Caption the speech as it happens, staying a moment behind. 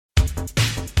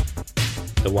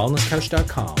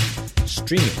TheWellnessCouch.com,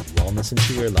 streaming wellness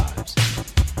into your lives.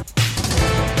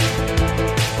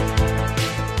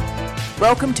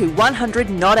 Welcome to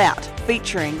 100 Not Out,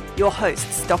 featuring your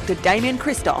hosts Dr. Damien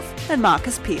Christoph and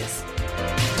Marcus Pearce.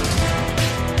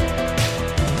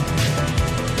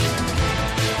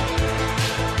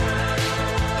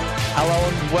 Hello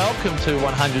and welcome to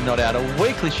 100 Not Out, a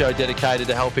weekly show dedicated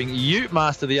to helping you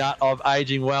master the art of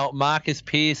aging well. Marcus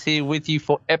Pearce here with you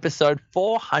for episode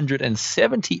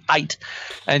 478.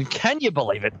 And can you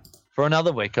believe it? For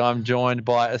another week, I'm joined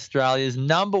by Australia's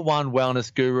number one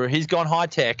wellness guru. He's gone high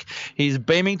tech. He's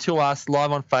beaming to us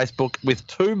live on Facebook with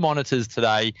 2 monitors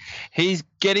today. He's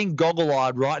getting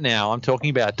goggle-eyed right now. I'm talking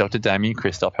about Dr. Damien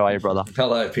Christoph. How are you, brother?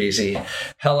 Hello, Pearcey.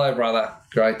 Hello, brother.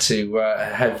 Great to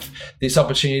have this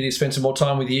opportunity to spend some more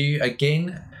time with you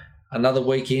again. Another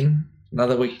week in,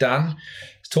 another week done. I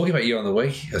was talking about you on the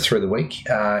week, through the week,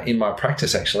 in my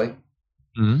practice, actually.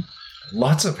 Mm-hmm.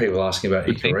 Lots of people asking about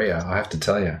your career, I have to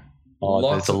tell you.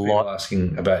 Lots of people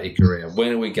asking about your career.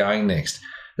 When are we going next?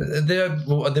 There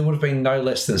would have been no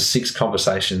less than 6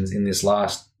 conversations in this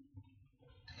last,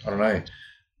 I don't know,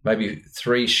 maybe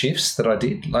 3 shifts that I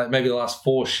did, like maybe the last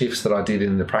 4 shifts that I did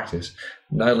in the practice.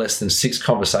 No less than 6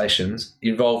 conversations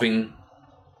involving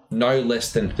no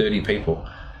less than 30 people.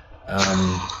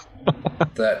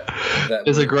 That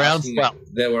there's a groundswell.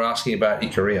 They were asking about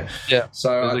your career. Yeah.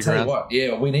 So I'll tell you what.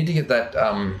 Yeah, we need to get that.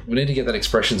 We need to get that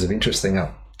expressions of interest thing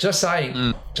up. Just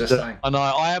saying. Just saying. I know.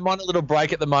 I am on a little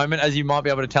break at the moment, as you might be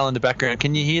able to tell in the background.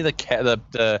 Can you hear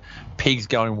the pigs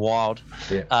going wild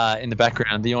in the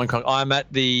background? The oink. I'm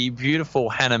at the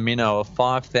beautiful Hannah Minnow, a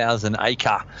 5,000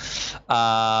 acre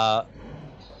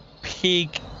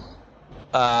pig,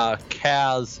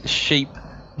 cows, sheep,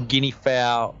 guinea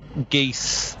fowl,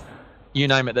 geese, you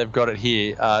name it, they've got it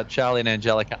here. Charlie and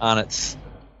Angelica Arnott's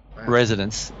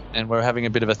residence, and we're having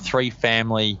a bit of a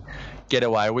 3-family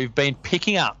getaway. We've been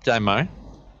picking up, Damo,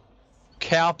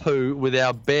 cow poo with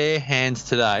our bare hands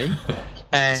today,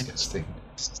 and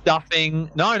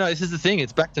stuffing. No, this is the thing.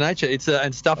 It's back to nature.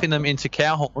 And stuffing them into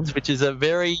cow horns, which is a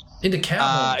very into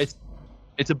cow horns.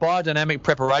 It's a biodynamic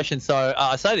preparation. So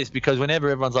I say this because whenever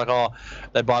everyone's like, oh,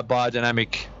 they buy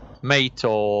biodynamic meat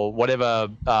or whatever,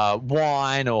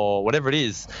 wine or whatever it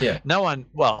is. Yeah. No one,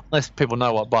 well, unless people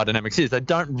know what biodynamics is, they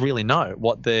don't really know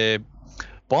what they're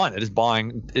buying. They're just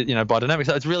buying, biodynamics.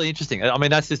 So it's really interesting. I mean,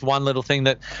 that's just one little thing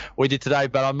that we did today.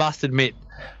 But I must admit,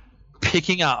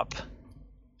 picking up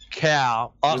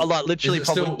cow, like literally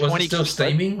probably 20. Was it still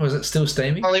steaming? Was it still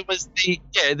steaming? Well, it was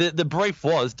the brief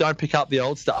was don't pick up the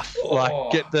old stuff. Oh.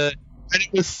 Like and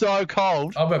it was so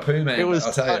cold. I'm a poo man.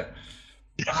 I'll tell you.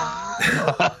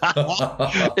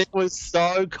 It was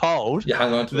so cold you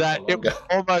hung on to that it was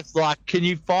almost like, can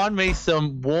you find me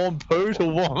some warm poo to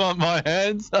warm up my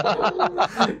hands?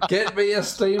 Get me a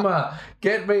steamer.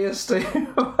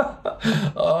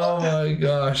 Oh my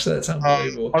gosh, that's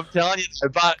unbelievable. I'm telling you,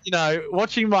 but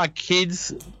watching my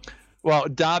kids, well,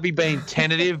 Darby being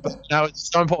tentative, but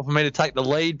it's so important for me to take the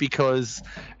lead because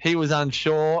he was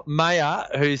unsure. Maya,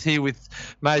 who's here with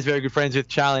Maya's very good friends with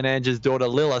Charlie and Angie's daughter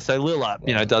Lilla. So Lilla,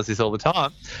 does this all the time.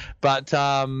 But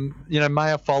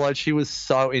Maya followed. She was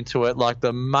so into it, like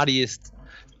the muddiest,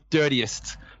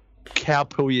 dirtiest, cow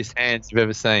pooiest hands you've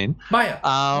ever seen. Maya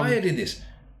did this.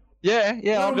 Yeah.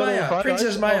 Little Maya,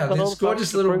 Princess Maya, this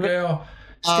gorgeous little girl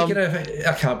sticking her.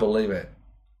 I can't believe it.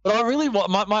 But I really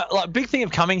want my big thing of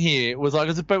coming here was like,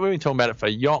 we've been talking about it for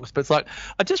yonks, but it's like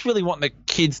I just really want the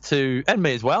kids to, and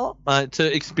me as well,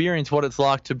 to experience what it's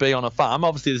like to be on a farm.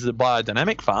 Obviously, this is a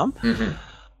biodynamic farm,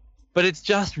 but it's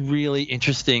just really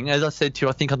interesting. As I said to you,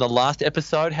 I think on the last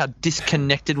episode, how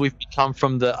disconnected we've become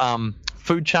from the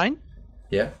food chain.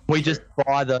 Yeah, we just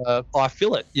buy the I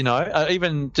feel it,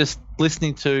 even just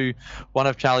listening to one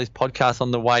of Charlie's podcasts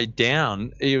on the way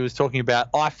down, he was talking about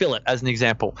I feel it as an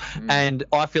example, and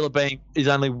I feel it is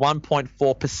only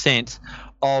 1.4%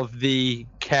 of the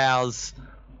cow's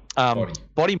body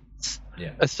mass.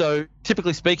 Yeah. So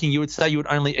typically speaking, you would say you would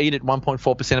only eat it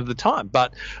 1.4% of the time,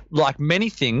 but like many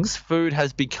things, food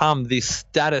has become this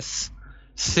status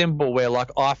symbol where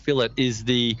like I feel it is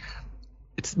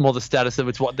it's more the status of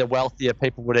it's what the wealthier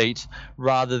people would eat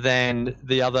rather than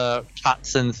the other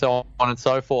cuts and so on and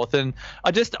so forth. And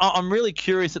I'm really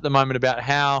curious at the moment about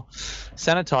how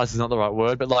sanitized is not the right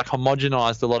word, but like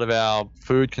homogenized a lot of our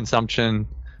food consumption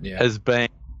has been,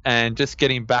 and just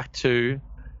getting back to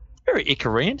very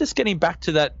Icarian, just getting back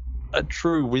to that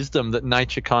true wisdom that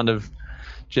nature kind of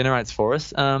generates for us.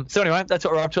 So anyway, that's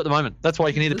what we're up to at the moment. That's why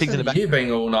you can hear the pigs in the back. You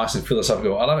being all nice and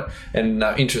philosophical, I love it, and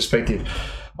introspective.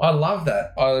 I love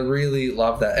that. I really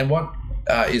love that. And what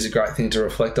is a great thing to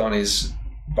reflect on is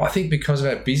I think because of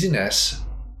our busyness,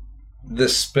 the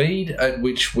speed at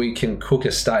which we can cook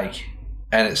a steak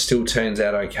and it still turns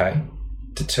out okay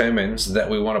determines that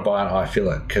we want to buy an eye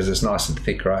fillet because it's nice and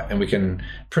thick, right? And we can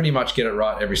pretty much get it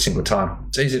right every single time.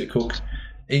 It's easy to cook,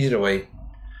 easy to eat.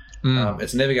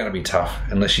 It's never going to be tough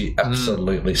unless you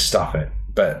absolutely stuff it.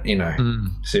 But,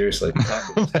 seriously. But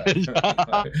if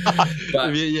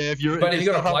you've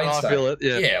got a blade steak,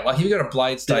 like if you've got a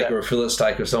blade steak or a fillet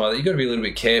steak or something like that, you've got to be a little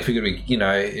bit careful. You've got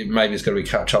to be, maybe it's got to be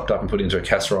chopped up and put into a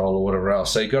casserole or whatever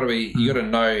else. So you've got to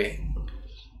know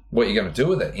what you're going to do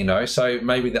with it, So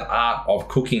maybe the art of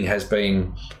cooking has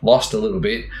been lost a little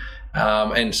bit.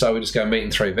 And so we just go meat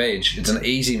and 3 veg. It's an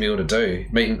easy meal to do,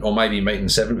 or maybe meat and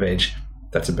 7 veg.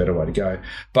 That's a better way to go.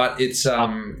 But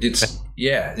so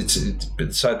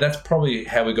that's probably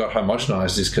how we got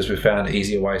homogenized, is because we found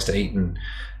easier ways to eat and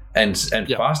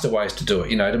faster ways to do it.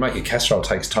 To make a casserole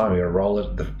takes time. You got to roll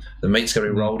it. The meat's got to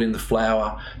be rolled in the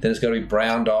flour. Then it's got to be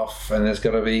browned off, and it's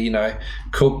got to be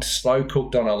slow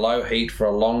cooked on a low heat for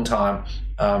a long time,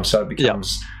 so it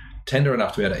becomes tender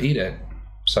enough to be able to eat it.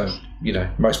 So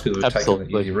most people have taken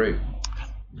the easy route.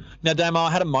 Now, Damo, I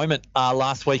had a moment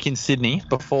last week in Sydney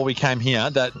before we came here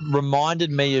that reminded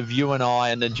me of you and I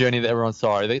and the journey that we're on.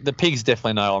 Sorry, the pigs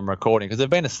definitely know I'm recording because they've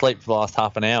been asleep for the last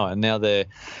half an hour and now they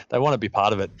want to be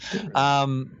part of it. Didn't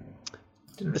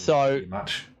really hear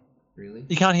much, really.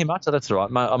 You can't hear much? Oh, that's all right.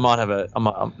 I might have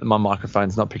my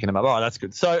microphone's not picking them up. All right, that's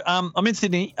good. So I'm in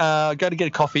Sydney. Go to get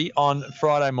a coffee on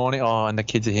Friday morning. Oh, and the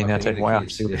kids are here now too. Wow. I've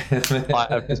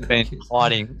just been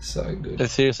hiding. So good.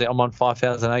 Seriously, I'm on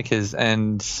 5,000 acres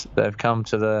and they've come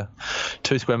to the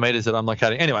 2 square meters that I'm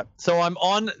locating. Anyway, so I'm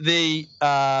on the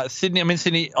Sydney. I'm in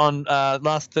Sydney on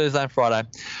last Thursday and Friday,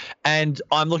 and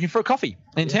I'm looking for a coffee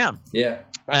in town. Yeah.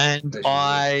 And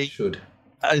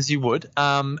as you would,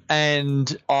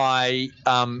 and I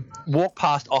walk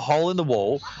past a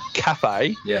hole-in-the-wall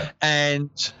cafe,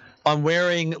 and I'm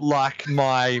wearing like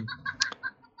my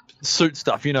suit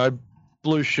stuff,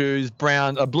 blue shoes,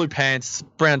 blue pants,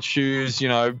 brown shoes,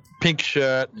 pink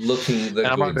shirt. Looking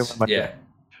the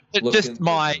goods, just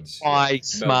my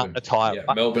smart attire.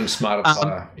 Yeah, Melbourne smart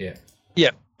attire, Yeah,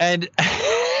 and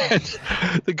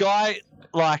the guy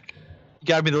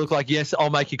gave me the look like, yes,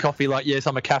 I'll make you coffee. Like, yes,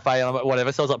 I'm a cafe and I'm like,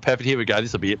 whatever. So I was like, perfect, here we go.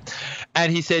 This will be it.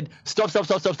 And he said, stop.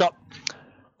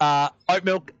 Oat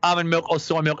milk, almond milk, or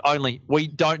soy milk only. We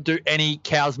don't do any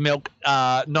cow's milk,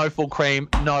 no full cream,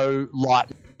 no light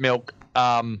milk.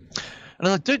 And I was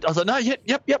like, dude, no,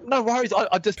 yep, no worries.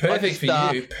 I just Perfect for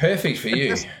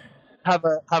you. Have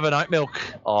an oat milk.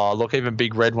 Oh, look, even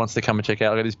Big Red wants to come and check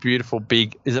out. Look at this beautiful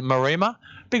big, is it Marima?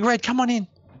 Big Red, come on in.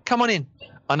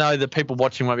 I know the people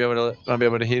watching won't be able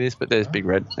to hear this, but there's Big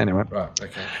Red. Anyway. Right,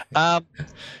 okay.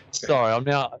 Sorry, I'm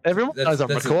now... Everyone knows I'm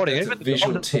recording. That's a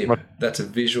visual tip. That's a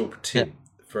visual tip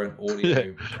for an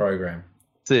audio program.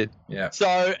 That's it. Yeah.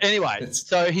 So, anyway,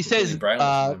 so he says,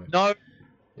 no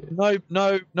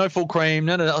full cream,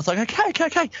 no. I was like,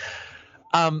 okay.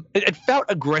 It felt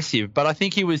aggressive, but I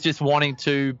think he was just wanting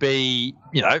to be,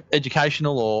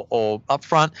 educational or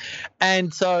upfront.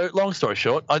 And so, long story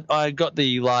short, I got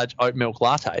the large oat milk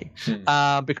latte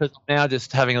because I'm now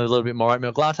just having a little bit more oat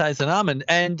milk lattes than almond.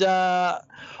 And I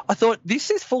thought,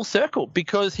 this is full circle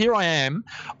because here I am.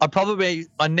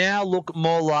 I now look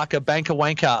more like a banker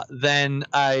wanker than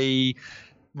a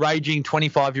raging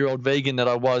 25-year-old vegan that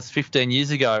I was 15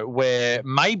 years ago, where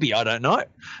maybe, I don't know,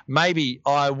 maybe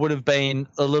I would have been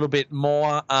a little bit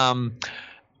more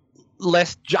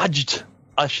less judged,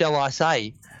 shall I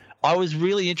say. I was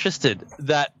really interested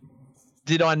that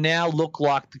did I now look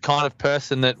like the kind of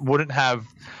person that wouldn't have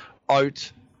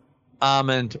oat,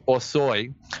 almond or soy,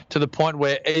 to the point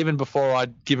where even before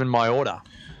I'd given my order,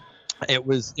 it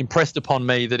was impressed upon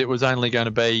me that it was only going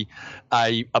to be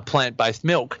a plant-based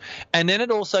milk. And then it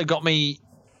also got me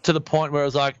to the point where I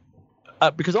was like,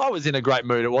 because I was in a great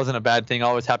mood, it wasn't a bad thing,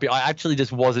 I was happy. I actually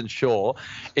just wasn't sure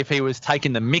if he was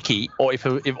taking the mickey or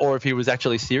if he was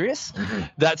actually serious. Mm-hmm.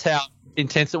 That's how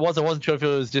intense it was. I wasn't sure if it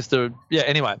was just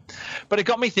anyway. But it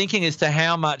got me thinking as to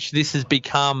how much this has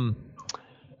become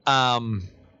a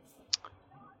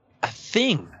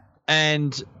thing.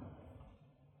 And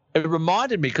it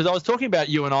reminded me, because I was talking about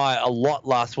you and I a lot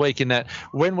last week, in that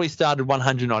when we started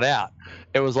 100 Not Out,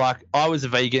 it was like I was a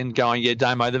vegan going, yeah,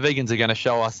 Damo, the vegans are going to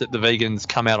show us that the vegans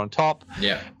come out on top.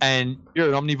 Yeah. And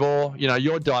you're an omnivore.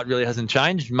 Your diet really hasn't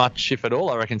changed much, if at all,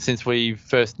 I reckon, since we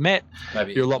first met.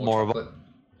 Maybe you're a lot more of a...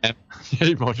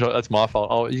 That's my fault.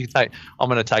 Oh, I'm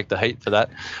going to take the heat for that.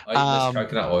 I eat less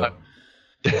coconut oil.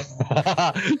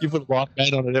 You put a light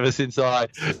band on it ever since I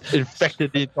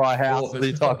infected the entire house.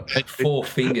 4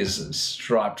 fingers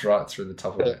striped right through the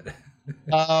top of it.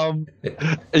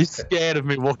 He's scared of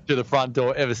me walking to the front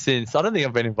door ever since. I don't think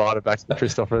I've been invited back to the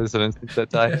Christoph residence since that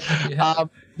day.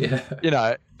 You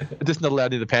know, just not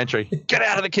allowed in the pantry. Get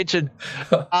out of the kitchen.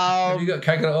 Have you got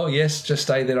coconut oil? Yes, just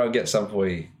stay there. I'll get some for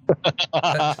you.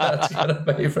 That's going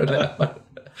to be for now.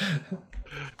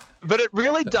 But it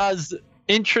really does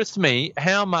interest me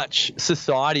how much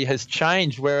society has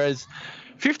changed. Whereas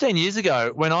 15 years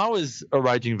ago, when I was a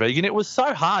raging vegan, it was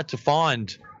so hard to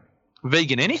find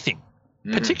vegan anything,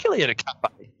 particularly at a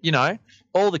cafe. You know,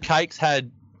 all the cakes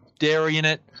had dairy in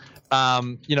it.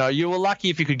 You know, you were lucky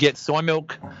if you could get soy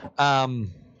milk,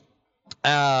 and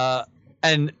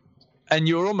you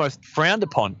were almost frowned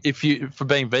upon for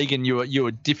being vegan. You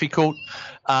were difficult,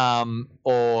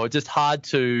 or just hard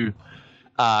to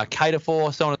cater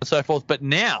for, so on and so forth. But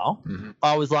now,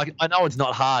 I was like, I know it's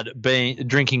not hard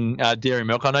drinking dairy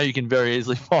milk. I know you can very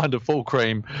easily find a full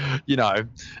cream, you know,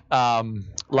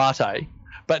 latte.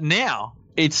 But now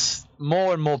it's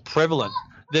more and more prevalent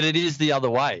that it is the other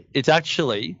way. It's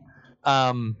actually,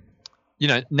 you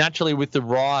know, naturally with the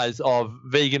rise of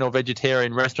vegan or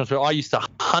vegetarian restaurants, where I used to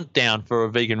hunt down for a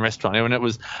vegan restaurant, and it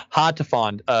was hard to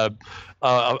find a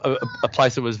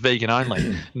place that was vegan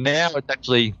only. Now it's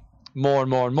actually more and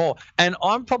more and more. And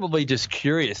I'm probably just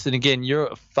curious, and again,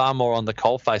 you're far more on the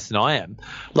coalface than I am.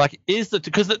 Like,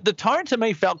 because the tone to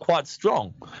me felt quite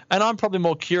strong, and I'm probably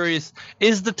more curious,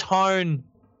 is the tone,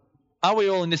 are we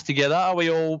all in this together?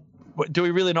 Do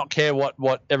we really not care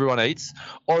what everyone eats?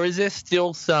 Or is there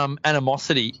still some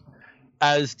animosity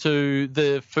as to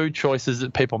the food choices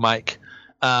that people make?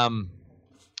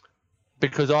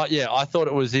 Because I thought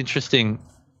it was interesting,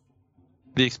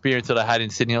 the experience that I had in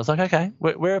Sydney. I was like, okay,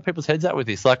 where are people's heads at with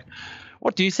this? Like,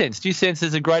 what do you sense? Do you sense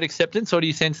there's a great acceptance, or do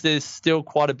you sense there's still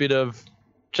quite a bit of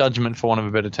judgment, for want of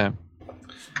a better term?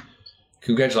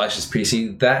 Congratulations,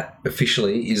 PC. That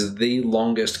officially is the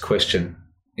longest question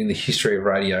in the history of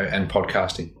radio and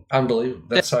podcasting. Unbelievable.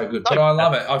 That's so good. But I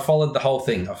love it. I followed the whole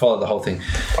thing. I've got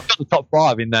the top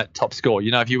 5 in that top score.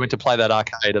 You know, if you went to play that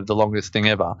arcade of the longest thing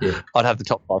ever, I'd have the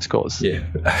top 5 scores. Yeah.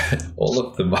 All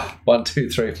of them. 1, 2,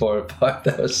 3, 4, and 5.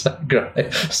 That was so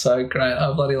great. So great.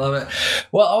 I bloody love it.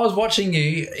 Well, I was watching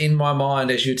you in my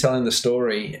mind as you were telling the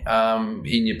story,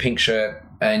 in your pink shirt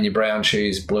and your brown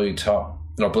shoes, blue top,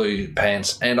 not blue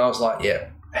pants. And I was like, yeah,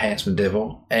 handsome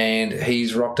devil. And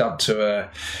he's rocked up to a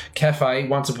cafe.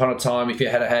 Once upon a time, if you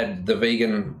had the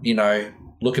vegan, you know,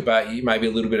 look about you, maybe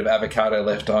a little bit of avocado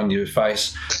left on your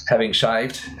face, having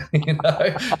shaved.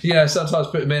 you know,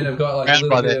 sometimes men have got like a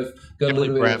little bit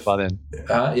of brown by then.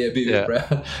 Brown,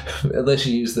 unless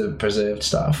you use the preserved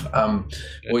stuff,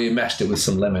 or you mashed it with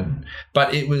some lemon.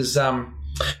 But it was.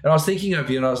 And I was thinking of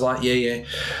you, and I was like, yeah,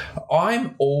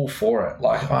 I'm all for it.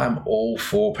 Like, I'm all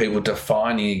for people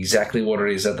defining exactly what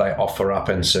it is that they offer up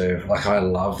and serve. Like, I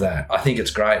love that. I think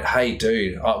it's great. Hey,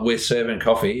 dude, we're serving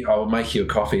coffee. I will make you a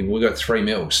coffee. We've got 3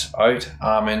 milks: oat,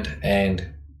 almond, and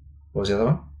what was the other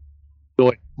one?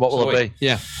 Soy. What will it be?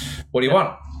 Yeah. What do you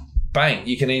want? Bang.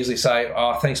 You can easily say,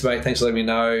 oh, thanks, mate. Thanks for letting me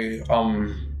know.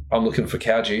 I'm looking for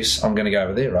cow juice. I'm going to go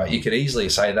over there, right? You could easily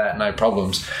say that, no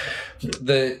problems.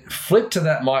 The flip to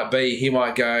that might be, he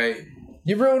might go,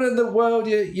 you're ruining the world.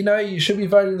 You know, you should be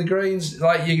voting the Greens.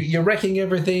 Like, you're wrecking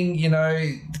everything. You know,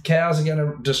 the cows are going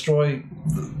to destroy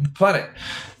the planet.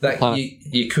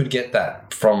 You could get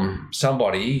that from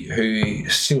somebody who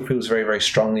still feels very, very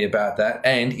strongly about that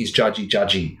and is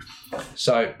judgy.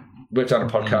 So we've done a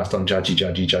podcast on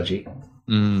judgy.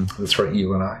 The three,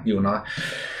 you and I.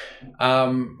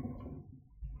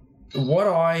 What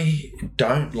I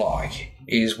don't like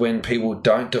is when people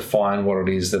don't define what it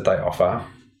is that they offer,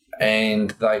 and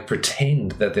they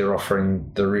pretend that they're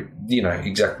offering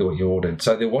exactly what you ordered.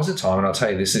 So there was a time, and I'll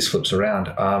tell you this flips around.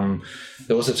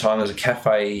 There was a time, there was a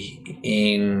cafe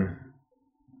in,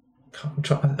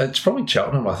 it's probably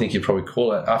Cheltenham, I think you'd probably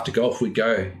call it. After golf, we'd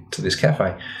go to this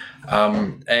cafe,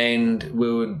 and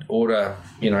we would order,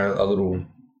 a little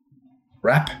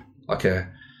wrap, like I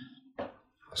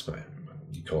suppose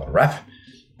you call it a wrap.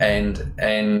 And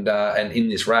in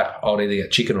this wrap, I'll either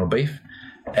get chicken or beef.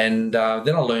 And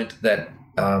then I learnt that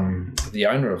the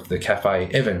owner of the cafe,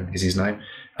 Evan is his name,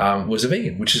 was a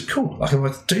vegan, which is cool. Like, I'm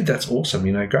like, dude, that's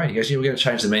awesome, great. He goes, yeah, we're going to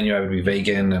change the menu over to be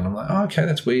vegan. And I'm like, oh, okay,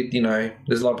 that's weird.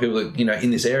 There's a lot of people that,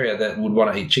 in this area that would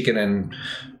want to eat chicken and,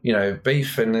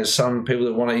 beef. And there's some people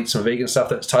that want to eat some vegan stuff.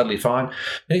 That's totally fine.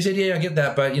 And he said, yeah, I get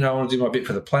that. But, I want to do my bit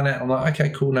for the planet. I'm like, okay,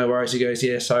 cool, no worries. He goes,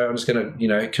 yeah, so I'm just going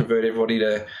to, convert everybody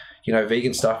to,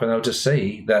 vegan stuff, and they'll just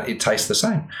see that it tastes the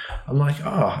same. I'm like,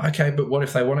 oh, okay, but what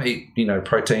if they want to eat,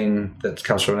 protein that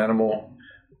comes from an animal?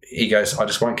 He goes, I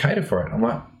just won't cater for it. I'm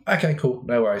like, okay, cool,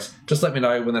 no worries. Just let me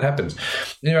know when that happens.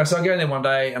 Anyway, so I go in there one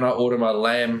day and I order my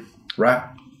lamb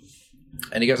wrap.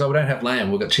 And he goes, oh, we don't have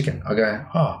lamb, we've got chicken. I go,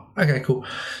 oh, okay, cool.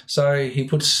 So he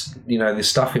puts, this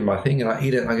stuff in my thing and I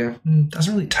eat it and I go,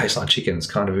 doesn't really taste like chicken. It's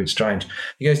kind of a bit strange.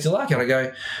 He goes, do you like it? I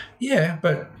go, yeah,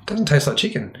 but it doesn't taste like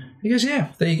chicken. He goes,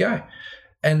 yeah, there you go.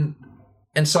 And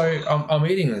so I'm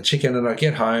eating the chicken and I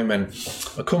get home and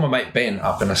I call my mate Ben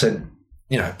up and I said,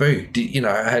 Boo,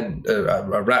 I had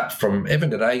a wrap from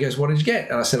Evan today. He goes, what did you get?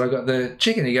 And I said, I got the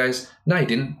chicken. He goes, no, you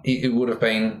didn't. It would have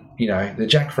been, the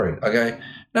jackfruit. I go,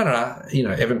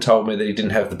 no. Evan told me that he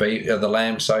didn't have the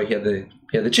lamb, so he had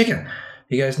the chicken.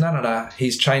 He goes, no.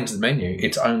 He's changed the menu.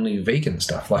 It's only vegan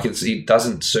stuff. Like it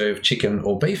doesn't serve chicken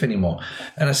or beef anymore.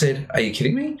 And I said, are you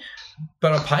kidding me?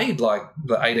 But I paid like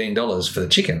the $18 for the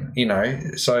chicken,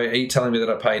 So are you telling me that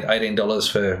I paid $18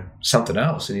 for something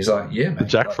else? And he's like, yeah, man.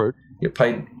 Jackfruit. You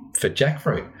paid for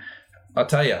jackfruit. I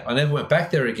tell you, I never went back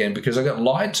there again because I got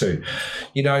lied to,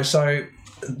 so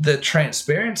the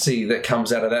transparency that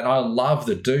comes out of that, and I love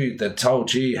the dude that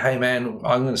told you, hey man,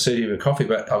 I'm going to serve you a coffee,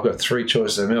 but I've got 3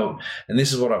 choices of milk and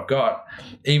this is what I've got.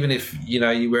 Even if,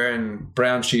 you're wearing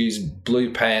brown shoes,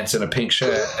 blue pants and a pink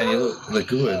shirt and you look the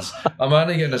goods, I'm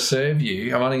only going to serve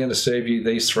you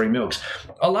these 3 milks.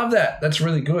 I love that. That's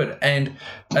really good. And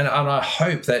I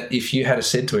hope that if you had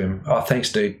said to him, oh,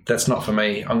 thanks, dude, that's not for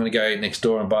me, I'm going to go next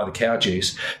door and buy the cow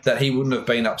juice, that he wouldn't have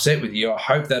been upset with you. I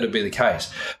hope that would be the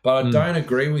case. But I don't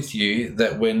agree with you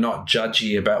that we're not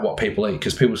judgy about what people eat,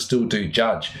 because people still do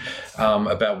judge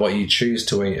about what you choose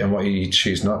to eat and what you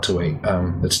choose not to eat.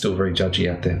 It's still very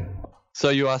judgy out there. So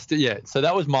you asked, yeah. So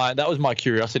that was my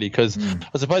curiosity, because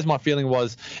I suppose my feeling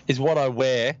is what I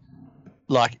wear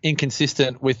like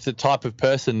inconsistent with the type of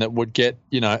person that would get,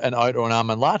 an oat or an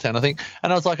almond latte. And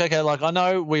I was like, okay, like I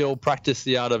know we all practice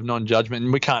the art of non-judgment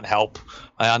and we can't help.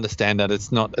 I understand that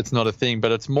it's not a thing,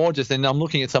 but it's more just, and I'm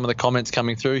looking at some of the comments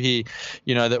coming through here,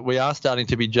 that we are starting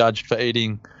to be judged for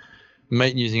eating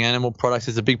meat using animal products.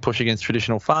 There's a big push against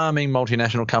traditional farming,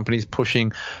 multinational companies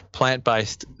pushing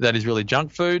plant-based, that is really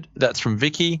junk food. That's from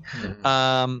Vicky.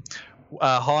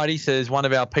 Heidi says one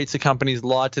of our pizza companies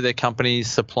lied to their companies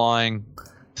supplying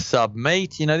sub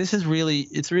meat. This is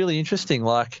it's really interesting.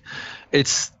 Like I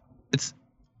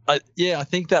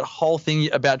think that whole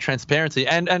thing about transparency,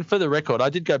 and for the record, I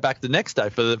did go back the next day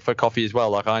for coffee as well.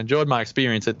 Like I enjoyed my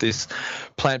experience at this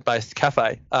plant-based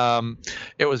cafe.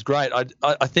 It was great.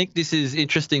 I think this is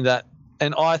interesting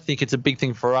and I think it's a big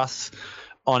thing for us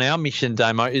on our mission,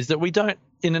 Damo, is that we don't,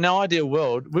 in an ideal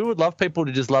world, we would love people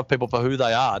to just love people for who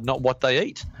they are, not what they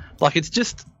eat. Like it's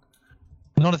just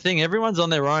not a thing. Everyone's on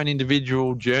their own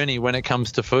individual journey when it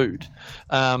comes to food.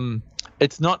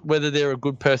 It's not whether they're a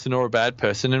good person or a bad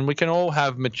person, and we can all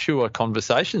have mature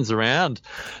conversations around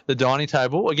the dining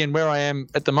table. Again, where I am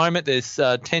at the moment, there's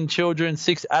 10 children,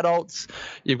 6 adults.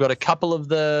 You've got a couple of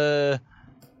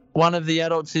one of the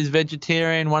adults is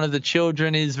vegetarian, one of the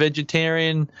children is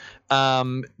vegetarian.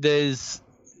 There's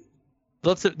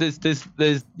lots of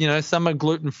there's some are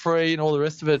gluten free and all the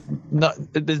rest of it. No,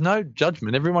 there's no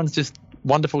judgment. Everyone's just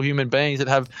wonderful human beings that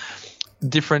have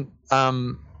different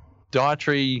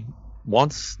dietary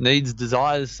wants, needs,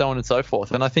 desires, so on and so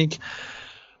forth. And I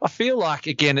feel like,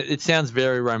 again, it sounds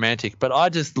very romantic, but I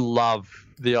just love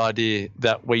the idea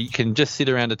that we can just sit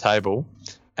around a table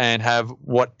and have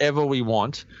whatever we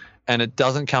want, and it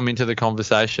doesn't come into the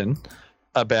conversation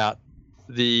about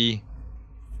the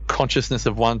consciousness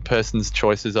of one person's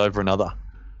choices over another,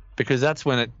 because that's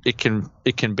when it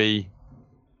can be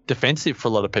defensive for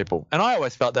a lot of people. And I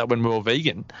always felt that when we were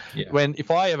vegan. Yeah.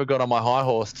 If I ever got on my high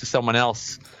horse to someone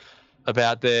else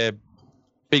about their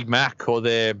Big Mac or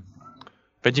their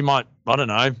Vegemite, I don't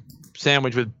know,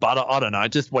 sandwich with butter, I don't know,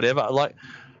 just whatever, like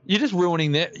you're just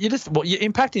ruining you're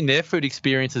impacting their food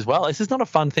experience as well. It's just not a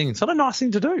fun thing. It's not a nice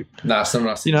thing to do. No, it's not a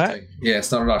nice thing to do. Yeah,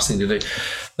 it's not a nice thing to do.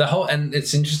 And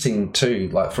it's interesting too,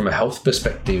 like from a health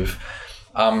perspective,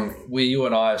 where you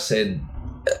and I have said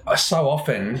so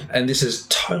often, and this is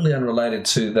totally unrelated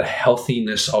to the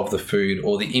healthiness of the food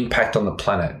or the impact on the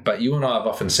planet, but you and I have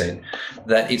often said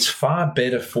that it's far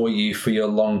better for you, for your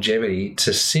longevity,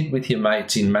 to sit with your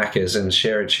mates in Macca's and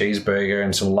share a cheeseburger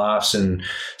and some laughs and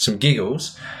some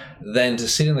giggles than to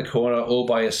sit in the corner all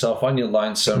by yourself on your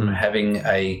lonesome having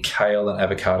a kale and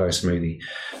avocado smoothie.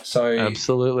 So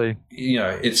absolutely,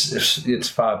 it's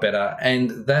far better.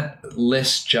 And that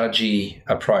less judgy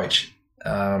approach,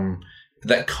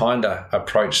 that kinder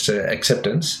approach to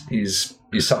acceptance is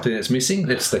something that's missing.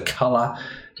 It's the colour,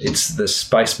 it's the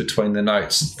space between the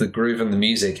notes, it's the groove and the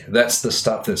music. That's the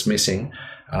stuff that's missing.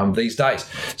 these days.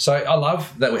 So I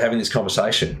love that we're having this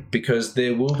conversation because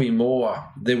there will be more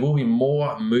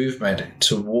movement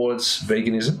towards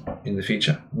veganism in the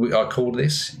future. I called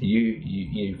this.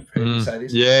 You've heard me say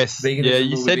this. Yes. Veganism Yeah,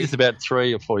 you said be, this about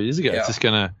 3 or 4 years ago. Yeah. It's just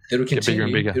going to get bigger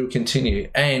and bigger. It'll continue.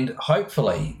 And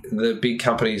hopefully the big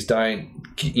companies don't,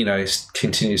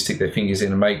 continue to stick their fingers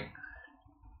in and make,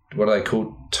 what are they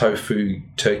called? Tofu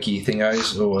turkey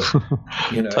thingos, or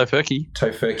Tofurkey.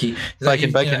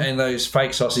 bacon, Bacon. and those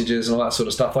fake sausages and all that sort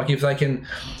of stuff. Like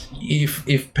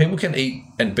if people can eat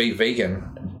and be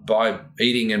vegan by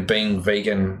eating and being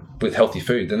vegan with healthy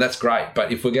food, then that's great.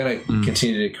 But if we're going to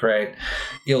continue to create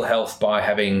ill health by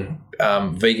having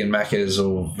vegan Maccas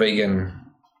or vegan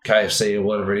KFC or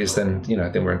whatever it is, then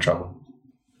then we're in trouble.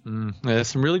 There's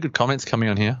some really good comments coming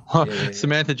on here.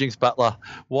 Samantha Jinx Butler,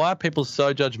 why are people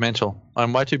so judgmental?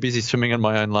 I'm way too busy swimming in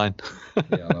my own lane.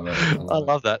 Yeah, I love it. I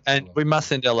love that. And we must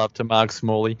send our love to Marg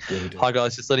Smalley. Yeah, we do. Hi,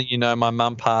 guys. Just letting you know my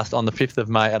mum passed on the 5th of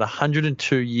May at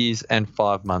 102 years and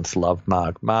 5 months. Love,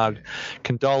 Marg. Marg,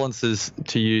 condolences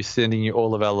to you, sending you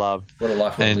all of our love. What a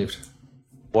life well lived.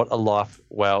 What a life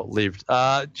well lived.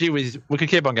 Gee whiz, we could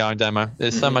keep on going, Damo.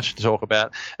 There's so much to talk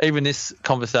about. Even this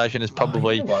conversation is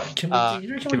probably Can we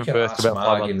given can birth ask to about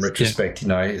 5 Marg in months. retrospect,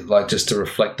 like just to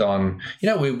reflect on,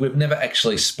 we've never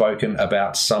actually spoken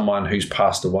about someone who's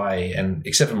passed away, and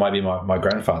except for maybe my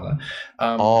grandfather.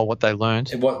 What they learned.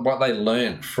 What they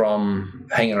learned from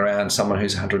hanging around someone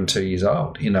who's 102 years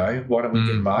old. Why don't we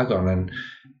get Marg on and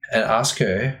ask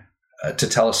her to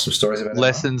tell us some stories about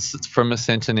Lessons from a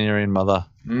centenarian mother.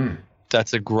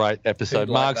 That's a great episode. Who'd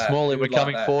like Marg that? Smalley, Who'd we're like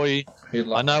coming that? for you.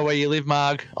 I know where you live,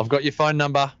 Marg. I've got your phone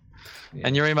number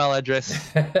and your email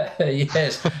address.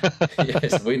 Yes,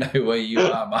 we know where you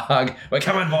are, Marg. We're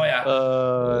coming for you.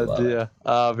 Oh, dear.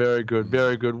 Very good,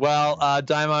 very good. Well,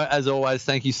 Damo, as always,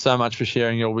 thank you so much for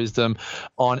sharing your wisdom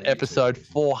on episode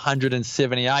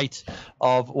 478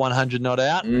 of 100 Not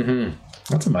Out.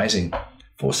 That's amazing.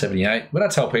 478. When I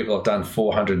tell people I've done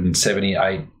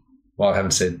 478, well, I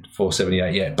haven't said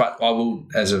 478 yet, but I will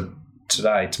as of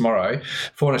tomorrow,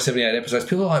 478 episodes.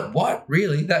 People are like, what?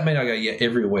 Really? That means I go, yeah,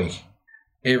 every week.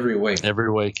 Every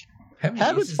week.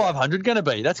 How good's 500 going to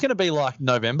be? That's going to be like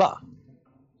November.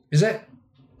 Is that?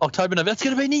 October, November. That's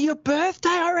going to be near your birthday,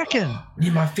 I reckon.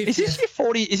 Near my 50th. Is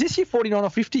this your 49 or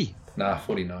 50? Nah,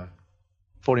 49.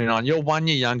 49. You're 1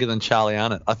 year younger than Charlie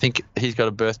Arnott. I think he's got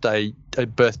a birth date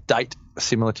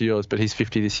similar to yours, but he's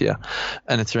 50 this year,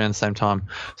 and it's around the same time.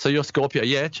 So you're Scorpio.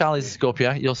 Yeah, Charlie's a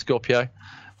Scorpio. You're Scorpio.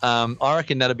 I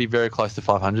reckon that'd be very close to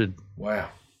 500. Wow.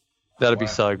 That'd be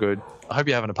so good. I hope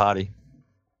you're having a party.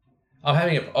 I'm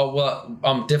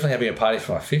definitely having a party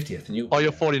for my 50th. And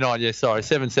you're 49. Yeah, sorry.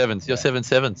 7 sevens. You're 7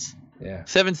 sevens. Yeah.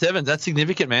 7 sevens. That's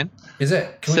significant, man. Is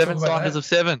it? Can we 7 talk about cycles that? of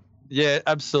 7. Yeah,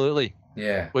 absolutely.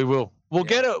 Yeah. We will. We'll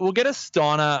get a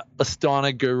Steiner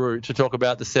guru to talk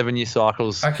about the 7-year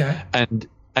cycles. Okay. And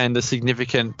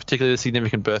particularly the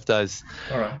significant birthdays.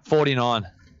 All right. 49,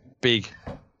 big.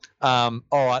 All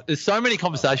right. There's so many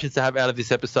conversations to have out of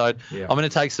this episode. Yeah. I'm going to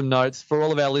take some notes for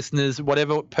all of our listeners.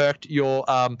 Whatever perked your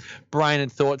brain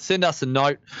and thoughts, send us a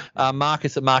note.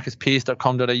 Marcus at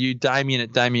marcuspearce.com.au, Damien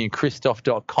at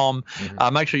damianchristoph.com.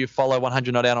 Make sure you follow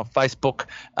 100 Not Out on Facebook.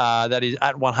 That is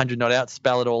at 100 Not Out,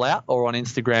 spell it all out, or on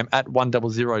Instagram at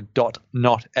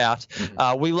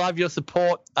 100.notout. We love your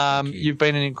support. You've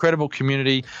been an incredible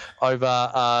community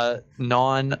over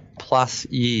 9+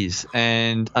 years.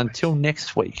 And until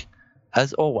next week,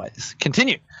 as always,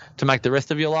 continue to make the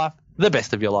rest of your life the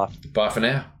best of your life. Bye for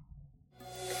now.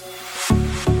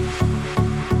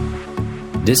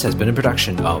 This has been a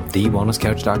production of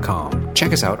TheWellnessCouch.com.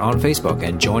 Check us out on Facebook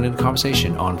and join in the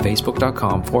conversation on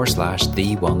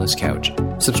Facebook.com/The Wellness Couch.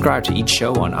 Subscribe to each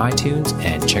show on iTunes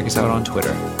and check us out on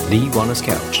Twitter. The Wellness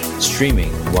Couch,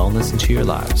 streaming wellness into your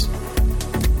lives.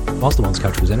 Whilst the Wellness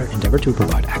Couch presenter endeavor to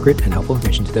provide accurate and helpful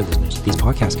information to their listeners, these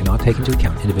podcasts cannot take into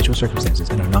account individual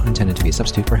circumstances and are not intended to be a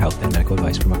substitute for health and medical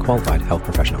advice from a qualified health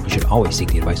professional. You should always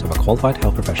seek the advice of a qualified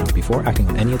health professional before acting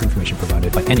on any of the information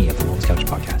provided by any of the Wellness Couch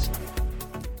podcasts.